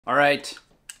All right,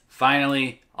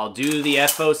 finally, I'll do the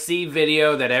FOC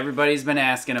video that everybody's been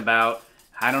asking about.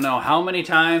 I don't know how many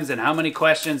times and how many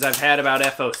questions I've had about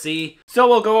FOC. So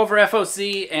we'll go over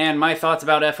FOC and my thoughts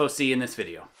about FOC in this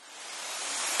video.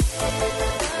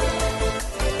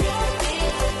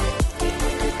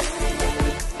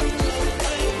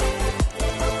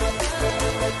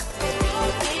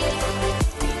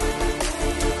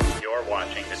 You're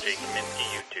watching the Kaminski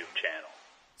YouTube channel.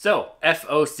 So,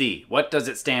 FOC, what does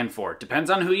it stand for?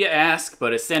 Depends on who you ask,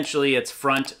 but essentially it's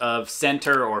front of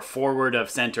center or forward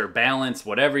of center balance,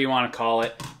 whatever you want to call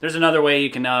it. There's another way you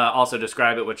can also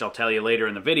describe it, which I'll tell you later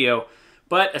in the video.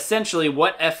 But essentially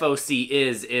what FOC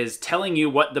is telling you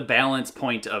what the balance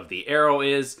point of the arrow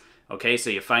is. Okay,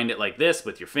 so you find it like this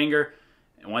with your finger.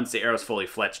 And once the arrow's fully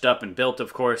fletched up and built,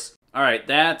 of course. All right,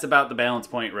 that's about the balance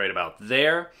point right about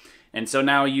there. And so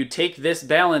now you take this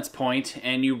balance point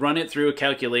and you run it through a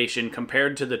calculation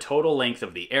compared to the total length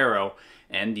of the arrow,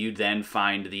 and you then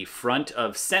find the front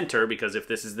of center, because if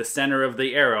this is the center of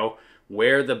the arrow,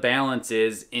 where the balance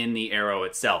is in the arrow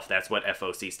itself. That's what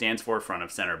FOC stands for, front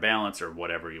of center balance, or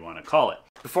whatever you want to call it.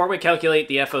 Before we calculate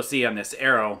the FOC on this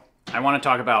arrow, I want to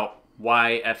talk about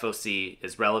why FOC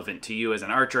is relevant to you as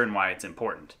an archer and why it's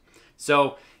important.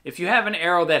 So if you have an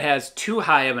arrow that has too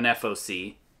high of an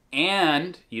FOC,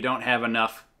 and you don't have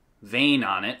enough vane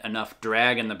on it, enough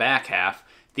drag in the back half,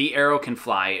 the arrow can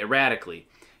fly erratically.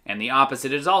 And the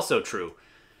opposite is also true.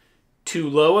 Too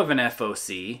low of an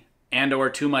FOC and or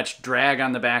too much drag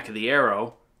on the back of the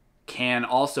arrow can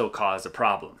also cause a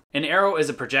problem. An arrow is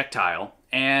a projectile,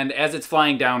 and as it's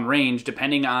flying down range,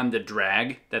 depending on the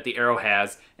drag that the arrow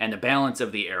has and the balance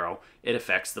of the arrow, it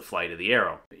affects the flight of the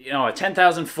arrow. You know, a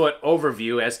 10,000 foot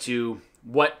overview as to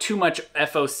what too much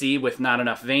FOC with not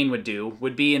enough vane would do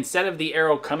would be, instead of the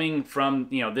arrow coming from,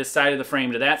 you know, this side of the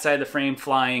frame to that side of the frame,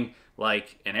 flying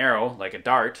like an arrow, like a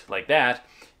dart, like that,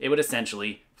 it would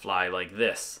essentially fly like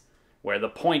this, where the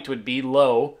point would be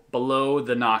low, below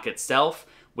the nock itself,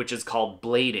 which is called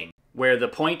blading, where the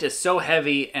point is so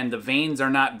heavy and the vanes are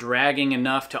not dragging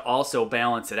enough to also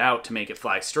balance it out to make it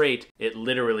fly straight, it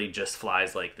literally just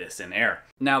flies like this in air.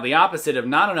 Now, the opposite of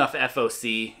not enough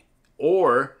FOC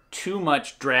or too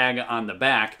much drag on the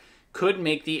back could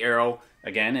make the arrow,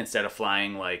 again, instead of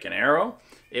flying like an arrow,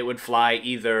 it would fly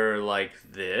either like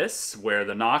this, where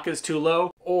the nock is too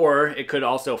low, or it could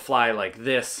also fly like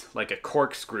this, like a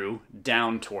corkscrew,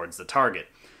 down towards the target.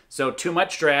 So too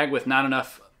much drag with not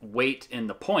enough weight in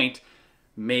the point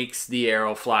makes the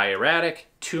arrow fly erratic.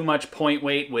 Too much point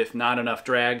weight with not enough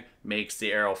drag makes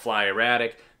the arrow fly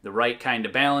erratic. The right kind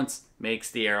of balance makes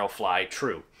the arrow fly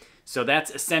true. So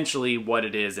that's essentially what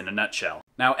it is in a nutshell.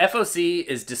 Now, FOC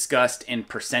is discussed in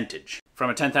percentage. From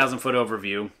a 10,000 foot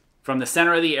overview, from the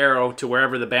center of the arrow to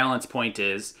wherever the balance point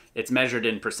is, it's measured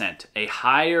in percent. A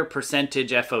higher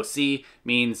percentage FOC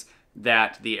means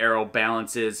that the arrow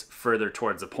balances further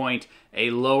towards the point.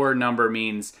 A lower number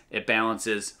means it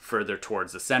balances further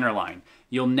towards the center line.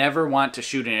 You'll never want to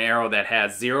shoot an arrow that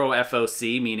has 0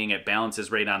 FOC, meaning it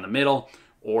balances right on the middle,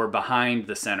 or behind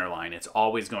the center line. It's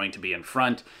always going to be in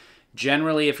front.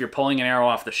 Generally, if you're pulling an arrow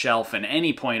off the shelf and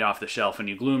any point off the shelf and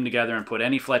you glue them together and put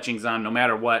any fletchings on, no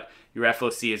matter what, your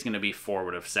FOC is going to be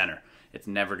forward of center. It's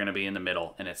never going to be in the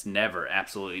middle, and it's never,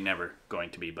 absolutely never going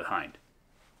to be behind.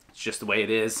 It's just the way it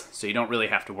is, so you don't really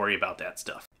have to worry about that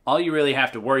stuff. All you really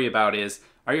have to worry about is,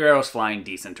 are your arrows flying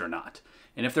decent or not?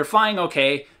 And if they're flying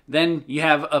okay, then you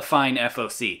have a fine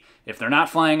FOC. If they're not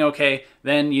flying okay,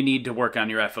 then you need to work on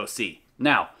your FOC.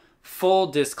 Now, full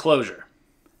disclosure.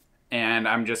 And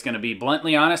I'm just going to be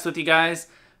bluntly honest with you guys,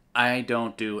 I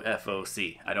don't do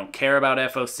FOC. I don't care about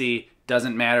FOC,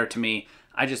 doesn't matter to me.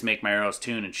 I just make my arrows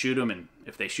tune and shoot them, and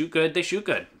if they shoot good, they shoot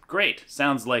good. Great,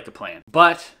 sounds like a plan.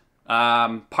 But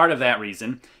part of that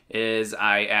reason is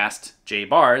I asked Jay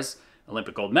Bars,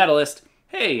 Olympic gold medalist,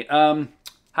 hey,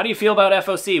 how do you feel about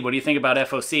FOC? What do you think about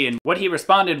FOC? And what he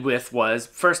responded with was,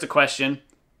 first a question,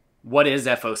 what is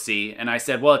FOC? And I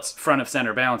said, well, it's front of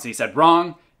center balance. And he said,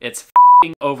 wrong, it's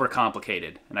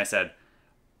overcomplicated. And I said,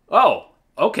 oh,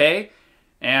 okay.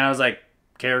 And I was like,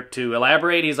 care to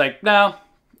elaborate? He's like, no,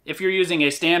 if you're using a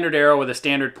standard arrow with a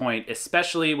standard point,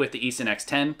 especially with the Eason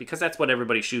X10, because that's what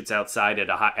everybody shoots outside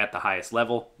at the highest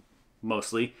level,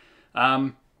 mostly,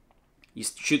 you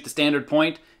shoot the standard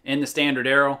point in the standard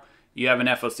arrow, you have an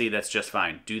FOC that's just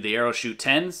fine. Do the arrows shoot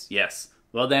 10s? Yes.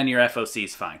 Well, then your FOC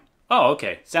is fine. Oh,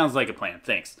 okay. Sounds like a plan.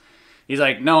 Thanks. He's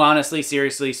like, no, honestly,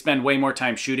 seriously, spend way more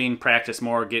time shooting, practice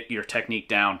more, get your technique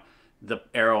down. The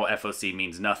arrow FOC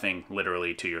means nothing,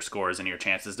 literally, to your scores and your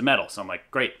chances to medal. So I'm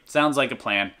like, great, sounds like a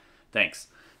plan, thanks.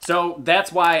 So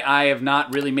that's why I have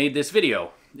not really made this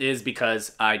video. is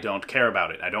because I don't care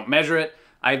about it. I don't measure it.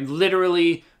 I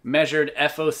literally measured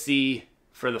FOC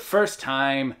for the first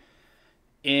time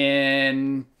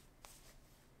in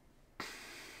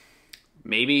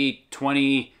maybe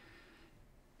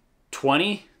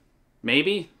 2020,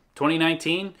 maybe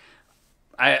 2019.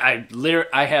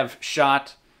 I have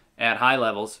shot at high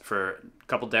levels for a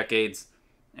couple decades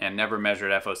and never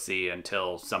measured FOC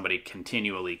until somebody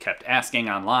continually kept asking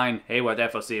online, hey, what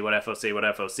FOC, what FOC, what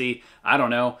FOC? I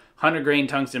don't know. 100 grain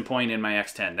tungsten point in my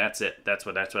X10. That's it. That's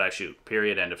what I shoot.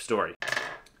 Period. End of story.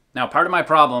 Now, part of my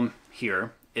problem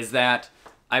here is that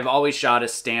I've always shot a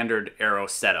standard arrow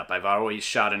setup. I've always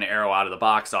shot an arrow out of the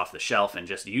box off the shelf and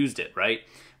just used it, right?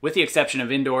 With the exception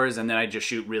of indoors, and then I just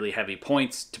shoot really heavy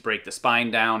points to break the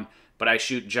spine down. But I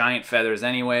shoot giant feathers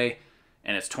anyway,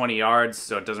 and it's 20 yards,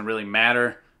 so it doesn't really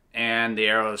matter, and the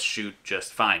arrows shoot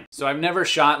just fine. So I've never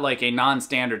shot like a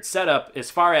non-standard setup as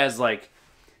far as like,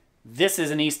 this is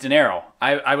an Easton arrow.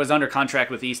 I was under contract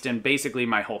with Easton basically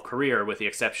my whole career with the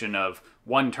exception of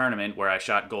one tournament where I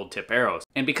shot gold tip arrows.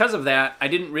 And because of that, I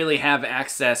didn't really have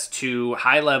access to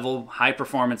high-level,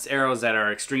 high-performance arrows that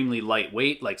are extremely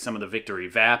lightweight, like some of the Victory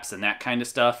Vaps and that kind of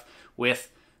stuff,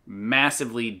 with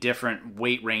massively different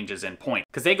weight ranges and point.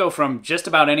 Because they go from just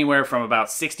about anywhere from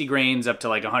about 60 grains up to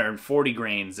like 140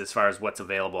 grains as far as what's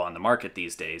available on the market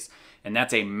these days. And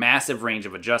that's a massive range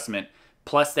of adjustment.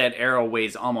 Plus that arrow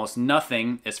weighs almost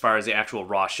nothing as far as the actual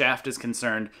raw shaft is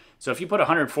concerned. So if you put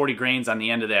 140 grains on the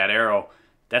end of that arrow,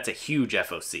 that's a huge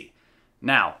FOC.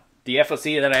 Now, the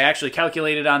FOC that I actually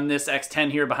calculated on this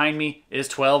X10 here behind me is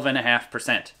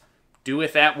 12.5%. Do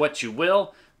with that what you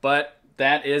will, but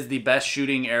that is the best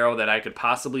shooting arrow that I could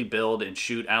possibly build and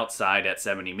shoot outside at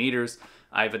 70 meters.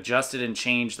 I've adjusted and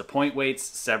changed the point weights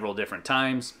several different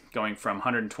times, going from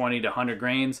 120 to 100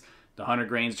 grains. The 100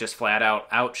 grains just flat out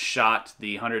outshot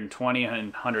the 120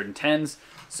 and 110s,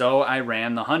 so I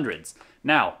ran the hundreds.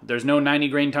 Now, there's no 90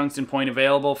 grain tungsten point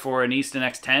available for an Easton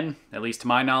X10, at least to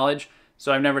my knowledge,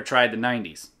 so I've never tried the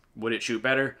 90s. Would it shoot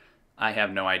better? I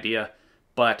have no idea,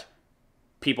 but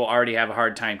people already have a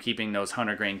hard time keeping those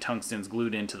 100 grain tungstens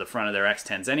glued into the front of their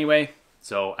X10s anyway,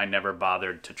 so I never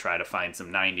bothered to try to find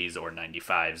some 90s or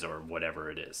 95s or whatever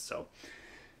it is. So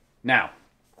now,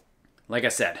 like I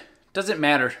said, does it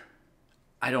matter?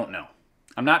 I don't know.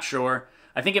 I'm not sure.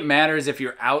 I think it matters if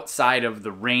you're outside of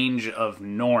the range of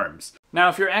norms. Now,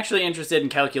 if you're actually interested in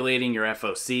calculating your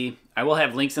FOC, I will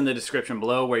have links in the description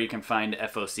below where you can find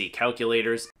FOC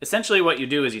calculators. Essentially what you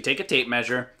do is you take a tape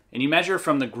measure and you measure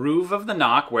from the groove of the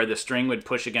nock where the string would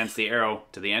push against the arrow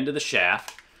to the end of the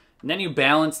shaft. And then you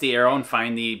balance the arrow and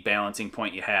find the balancing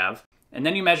point you have. And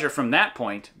then you measure from that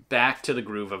point back to the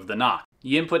groove of the nock.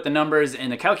 You input the numbers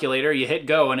in the calculator, you hit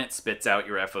go, and it spits out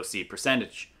your FOC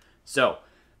percentage. So,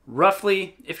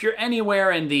 roughly, if you're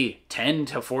anywhere in the 10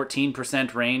 to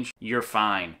 14% range, you're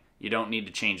fine. You don't need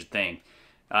to change a thing.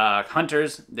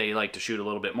 Hunters, they like to shoot a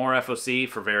little bit more FOC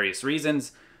for various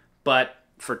reasons, but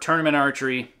for tournament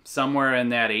archery, somewhere in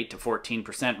that 8 to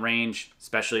 14% range,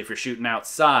 especially if you're shooting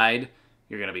outside,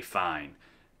 you're going to be fine.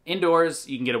 Indoors,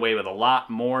 you can get away with a lot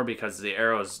more because the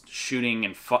arrow's shooting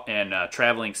and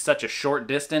traveling such a short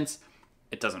distance,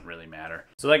 it doesn't really matter.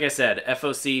 So like I said,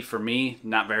 FOC for me,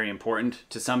 not very important.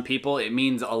 To some people, it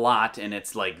means a lot, and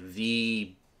it's like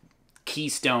the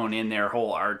keystone in their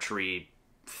whole archery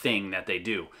thing that they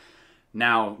do.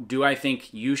 Now, do I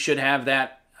think you should have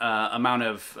that amount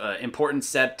of importance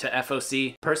set to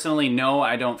FOC? Personally, no,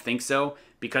 I don't think so,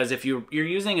 because if you're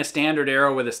using a standard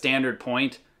arrow with a standard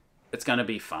point, it's going to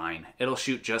be fine. It'll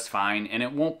shoot just fine, and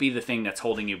it won't be the thing that's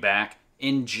holding you back.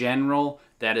 In general,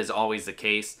 that is always the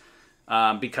case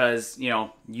because, you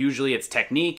know, usually it's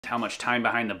technique, how much time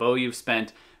behind the bow you've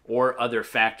spent, or other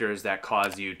factors that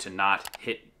cause you to not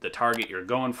hit the target you're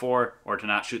going for or to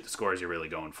not shoot the scores you're really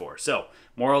going for. So,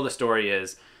 moral of the story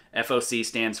is FOC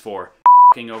stands for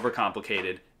f***ing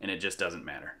overcomplicated, and it just doesn't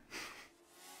matter.